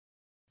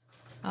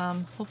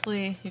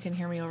Hopefully you can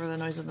hear me over the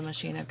noise of the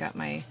machine. I've got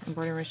my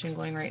embroidery machine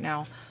going right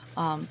now.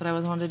 But I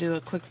wanted to do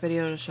a quick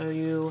video to show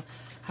you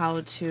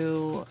how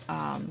to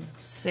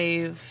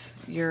save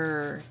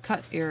your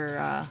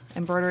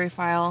embroidery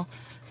file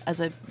as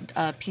a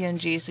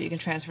PNG so you can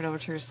transfer it over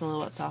to your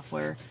Silhouette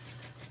software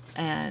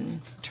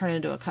and turn it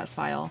into a cut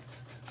file.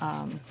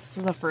 This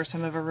is the first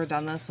time I've ever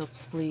done this, so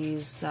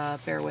please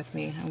bear with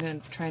me. I'm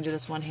going to try and do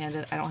this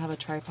one-handed. I don't have a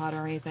tripod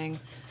or anything.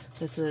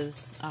 This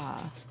is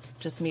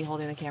just me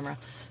holding the camera.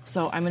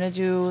 So I'm going to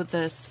do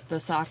the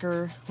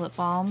soccer lip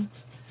balm,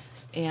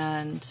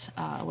 and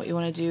what you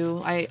want to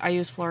do, I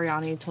use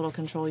Floriani Total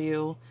Control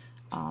U.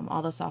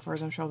 All the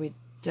softwares I'm sure will be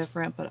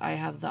different, but I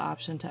have the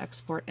option to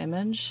export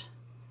image,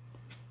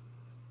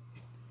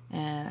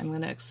 and I'm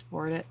going to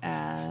export it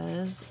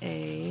as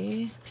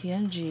a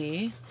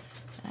PNG,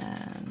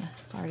 and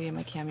it's already in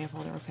my Cameo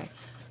folder. Okay,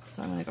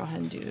 so I'm going to go ahead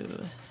and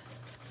do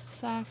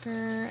soccer,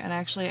 and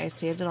actually I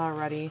saved it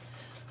already,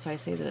 so I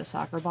saved it as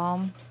soccer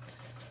balm.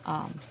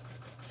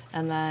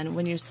 And then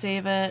when you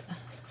save it,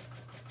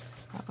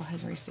 I'll go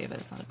ahead and resave it.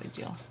 It's not a big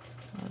deal.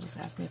 It'll just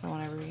ask me if I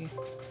want to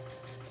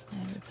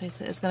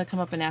replace it. It's going to come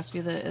up and ask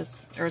you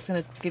it's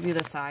going to give you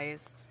the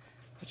size,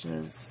 which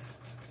is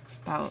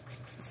about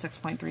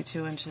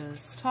 6.32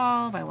 inches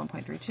tall by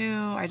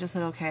 1.32. I just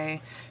hit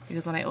OK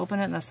because when I open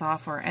it in the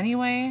software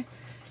anyway,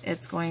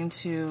 it's going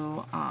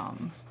to,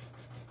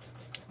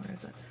 where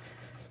is it?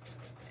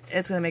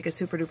 It's going to make it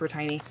super duper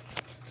tiny,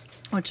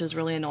 which is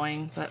really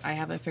annoying, but I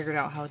haven't figured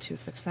out how to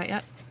fix that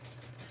yet.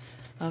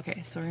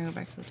 Okay, so we're gonna go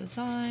back to the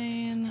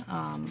design.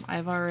 I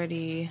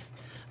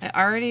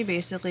already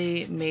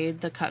basically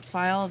made the cut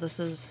file. This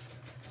is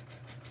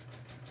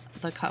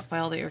the cut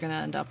file that you're gonna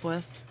end up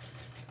with.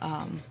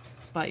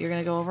 But you're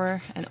gonna go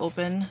over and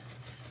open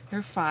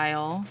your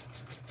file,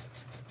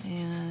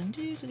 and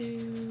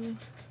and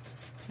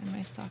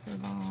my soccer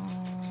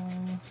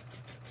balm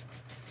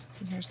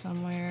in here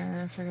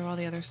somewhere. Figure out all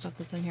the other stuff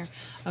that's in here.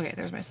 Okay,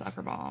 there's my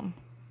soccer balm.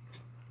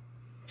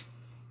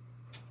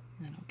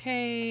 And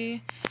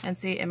okay, and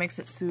see, it makes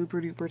it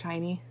super duper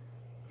tiny.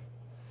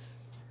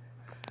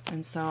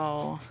 And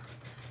so,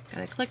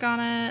 gotta click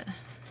on it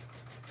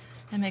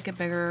and make it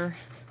bigger.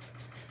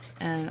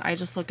 And I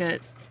just look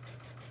at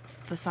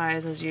the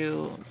size as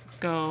you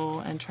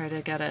go and try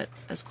to get it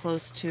as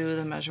close to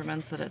the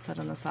measurements that it said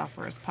in the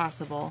software as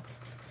possible.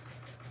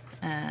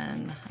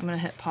 And I'm gonna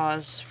hit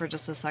pause for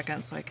just a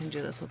second so I can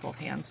do this with both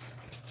hands.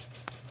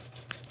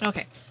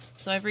 Okay,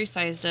 so I've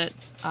resized it.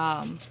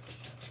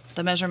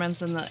 The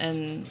measurements in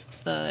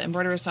the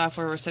embroidery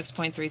software were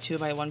 6.32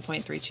 by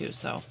 1.32,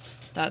 so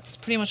that's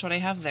pretty much what I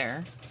have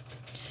there.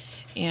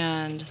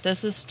 And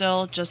this is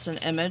still just an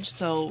image,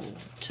 so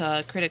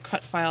to create a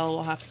cut file,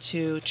 we'll have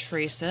to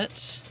trace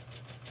it.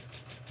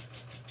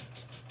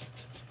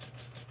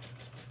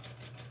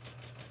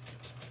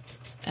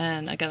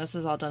 And again, this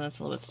is all done in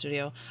Silhouette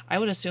Studio. I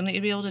would assume that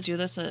you'd be able to do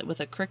this with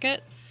the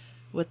Cricut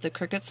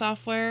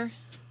software.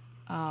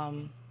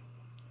 I'm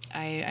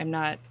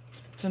not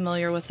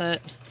familiar with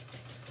it,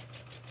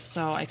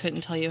 so I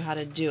couldn't tell you how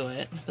to do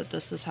it, but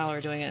this is how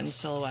we're doing it in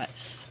Silhouette.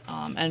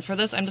 And for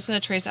this, I'm just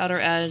going to trace outer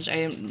edge. I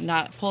am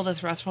not pull the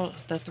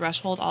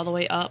threshold all the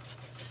way up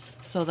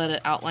so that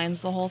it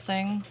outlines the whole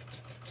thing.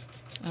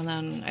 And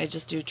then I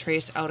just do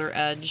trace outer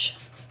edge.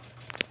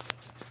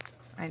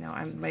 I know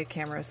my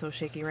camera is so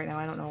shaky right now.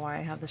 I don't know why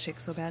I have the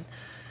shake so bad.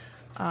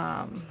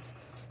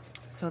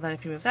 So that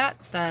if you move that,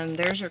 then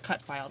there's your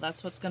cut file.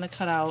 That's what's going to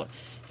cut out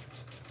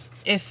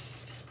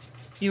if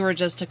you were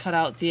just to cut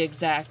out the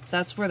exact,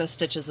 that's where the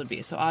stitches would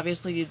be. So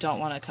obviously you don't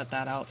want to cut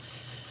that out.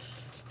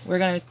 We're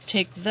going to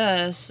take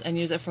this and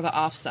use it for the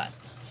offset.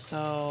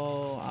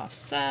 So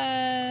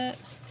offset,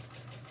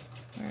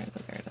 where is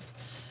it? There it is.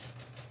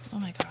 Oh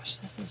my gosh,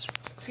 this is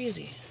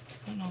crazy.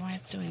 I don't know why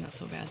it's doing that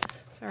so bad.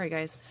 Sorry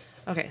guys.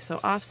 Okay, so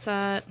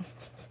offset,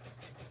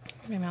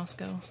 where'd my mouse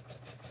go?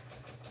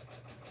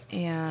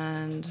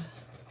 And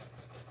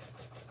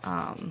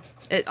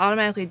it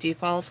automatically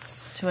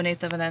defaults to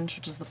 1/8 of an inch,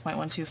 which is the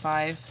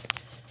 0.125.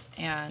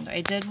 And I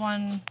did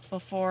one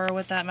before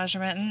with that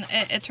measurement,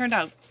 and it turned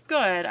out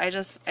good. I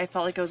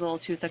felt like it was a little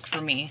too thick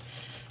for me.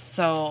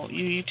 So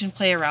you can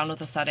play around with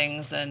the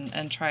settings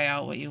and try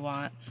out what you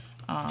want.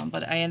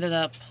 But I ended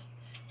up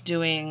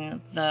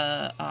doing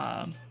the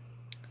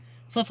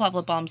flip-flop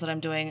lip balms that I'm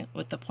doing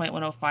with the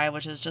 0.105,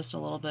 which is just a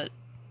little bit,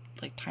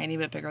 like tiny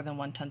bit bigger than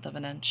 1/10 of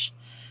an inch.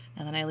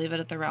 And then I leave it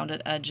at the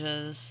rounded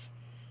edges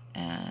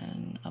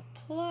and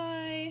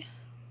apply.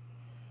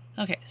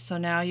 Okay, so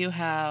now you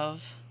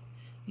have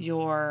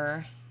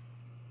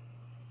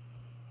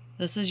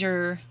this is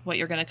what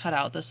you're going to cut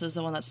out. This is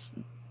the one that's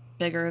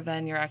bigger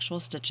than your actual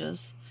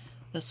stitches.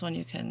 This one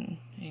you can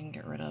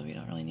get rid of. You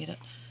don't really need it.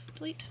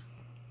 Delete.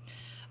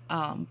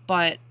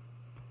 But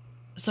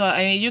so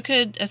I mean, you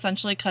could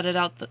essentially cut it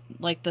out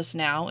like this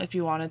now if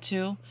you wanted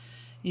to.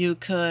 You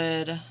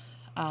could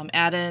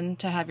add in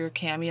to have your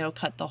Cameo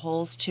cut the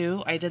holes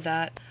too. I did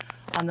that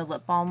on the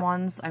lip balm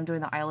ones. I'm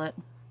doing the eyelet,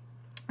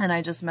 and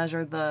I just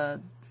measured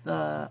the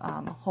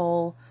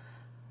hole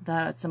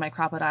that's in my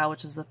crocodile,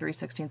 which is the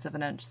 3/16 of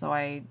an inch. So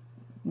I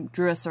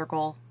drew a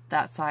circle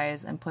that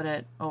size and put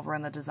it over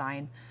in the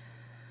design.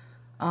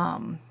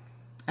 And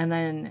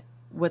then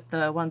with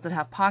the ones that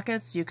have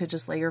pockets, you could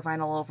just lay your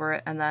vinyl over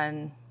it and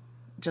then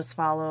just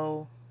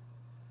follow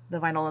the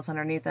vinyl that's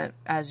underneath it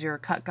as your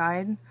cut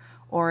guide.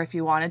 Or if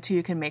you wanted to,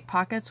 you can make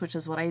pockets, which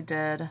is what I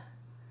did.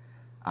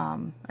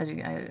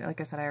 Like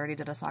I said, I already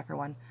did a soccer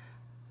one.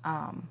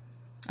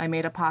 I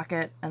made a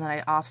pocket and then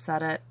I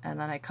offset it and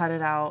then I cut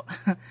it out.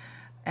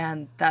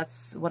 And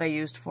that's what I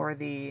used for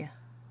the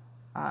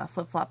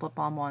flip-flop lip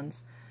balm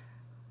ones.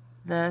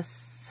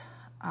 This,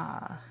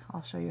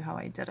 I'll show you how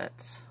I did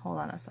it. Hold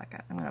on a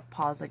second. I'm going to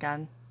pause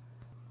again.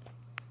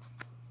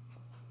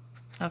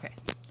 Okay,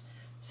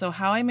 so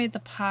how I made the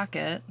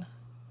pocket,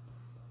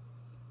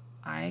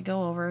 I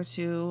go over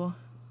to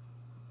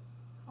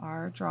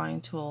our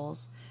drawing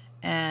tools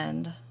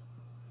and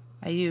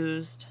I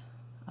used,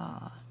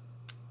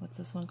 what's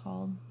this one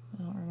called?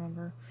 I don't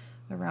remember.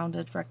 The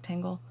rounded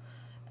rectangle.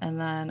 And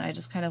then I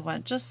just kind of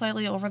went just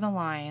slightly over the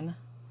line,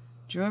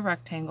 drew a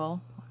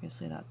rectangle.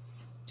 Obviously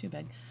that's too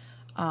big.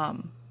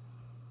 I'm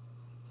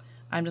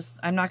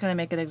not going to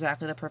make it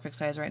exactly the perfect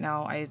size right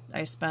now.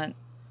 I spent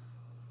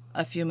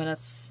a few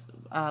minutes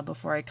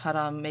before I cut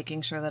them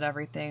making sure that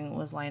everything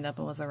was lined up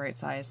and was the right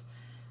size.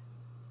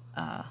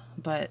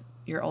 But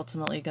you're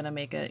ultimately going to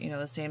make it, you know,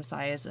 the same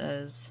size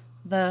as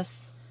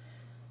this.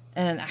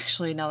 And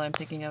actually, now that I'm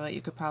thinking of it,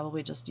 you could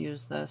probably just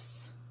use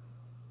this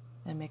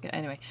and make it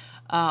anyway.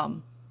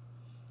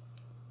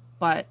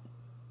 But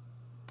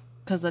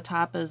because the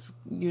top is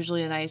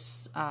usually a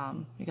nice,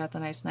 you got the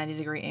nice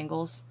 90-degree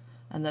angles,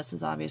 and this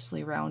is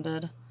obviously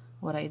rounded.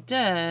 What I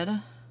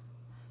did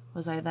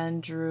was I then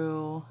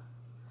drew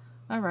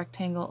a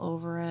rectangle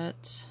over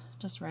it,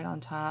 just right on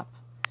top,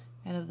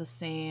 kind of the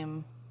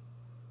same,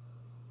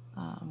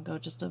 go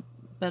just a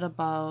bit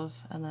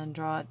above, and then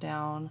draw it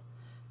down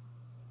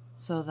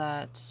so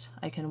that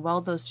I can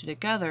weld those two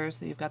together,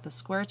 so you've got the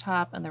square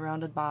top and the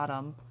rounded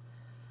bottom.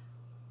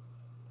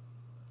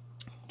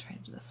 I'm trying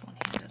to do this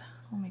one-handed.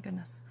 Oh my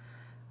goodness.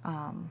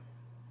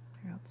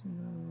 Here, let's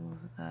move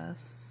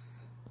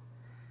this,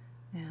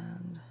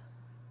 and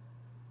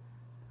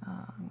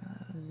I'm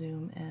gonna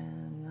zoom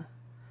in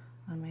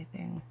on my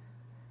thing.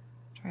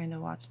 I'm trying to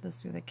watch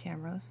this through the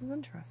camera. This is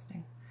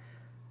interesting.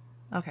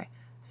 Okay,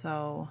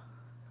 so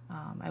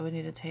I would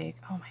need to take,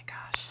 oh my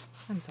gosh,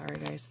 I'm sorry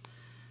guys,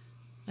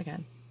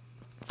 again.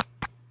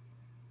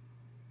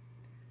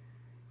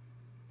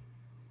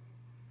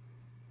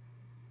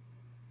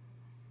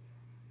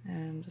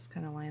 And just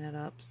kind of line it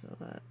up so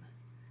that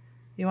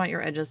you want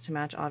your edges to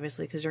match,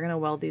 obviously, because you're going to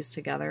weld these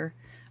together.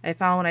 I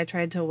found when I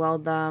tried to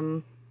weld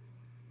them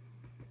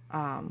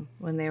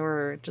when they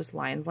were just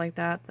lines like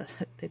that,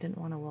 that they didn't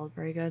want to weld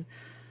very good.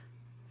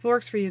 If it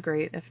works for you,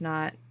 great. If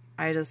not,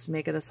 I just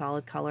make it a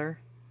solid color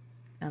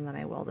and then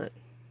I weld it.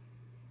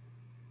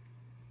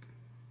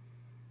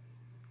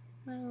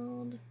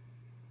 Weld.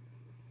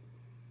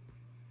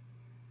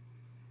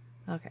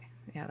 Okay,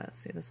 yeah, let's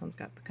see, this one's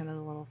got kind of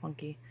a little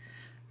funky.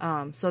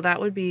 So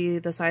that would be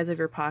the size of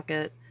your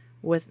pocket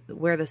with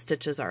where the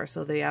stitches are.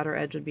 So the outer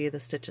edge would be the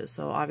stitches.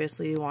 So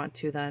obviously you want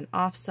to then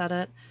offset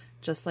it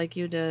just like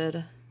you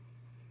did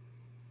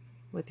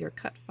with your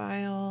cut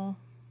file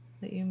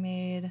that you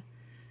made.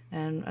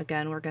 And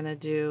again, we're going to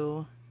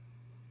do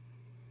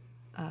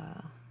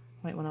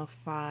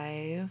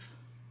 0.105.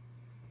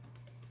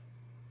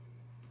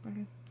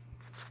 Did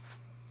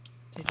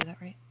I do that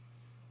right?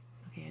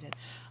 Okay, I did.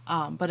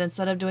 But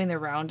instead of doing the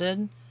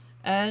rounded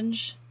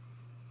edge,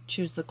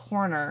 choose the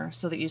corner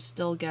so that you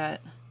still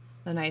get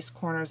the nice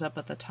corners up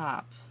at the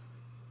top.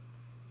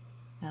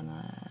 And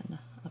then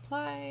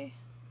apply.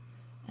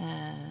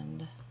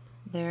 And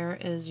there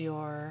is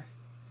your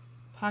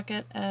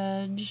pocket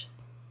edge,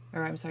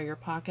 or I'm sorry, your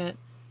pocket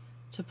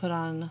to put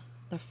on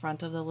the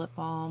front of the lip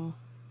balm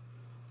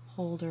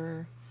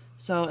holder.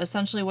 So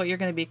essentially what you're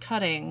going to be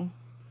cutting,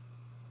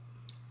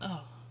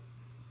 oh,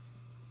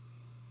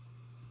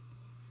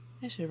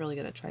 I should really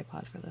get a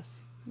tripod for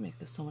this. It'll make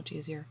this so much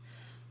easier.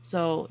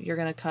 So you're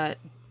going to cut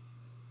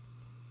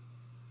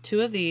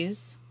 2 of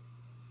these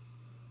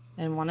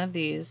and 1 of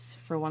these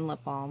for 1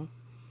 lip balm.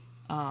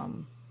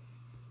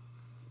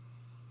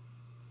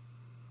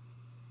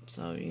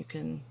 So you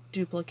can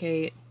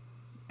duplicate.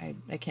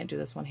 I can't do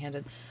this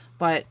one-handed,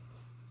 but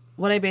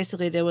what I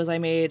basically did was I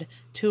made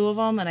 2 of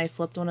them and I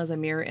flipped one as a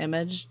mirror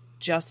image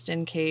just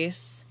in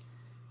case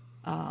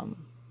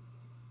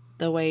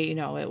the way, you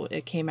know,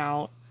 it came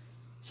out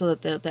so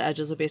that the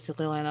edges would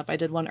basically line up. I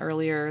did one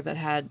earlier that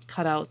had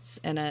cutouts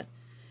in it,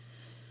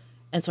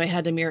 and so I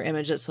had to mirror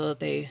image it so that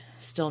they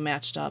still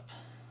matched up.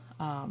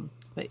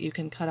 But you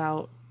can cut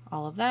out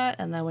all of that,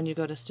 and then when you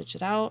go to stitch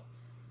it out,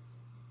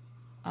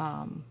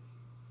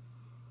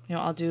 you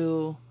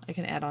know, I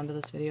can add on to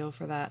this video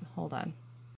for that. Hold on.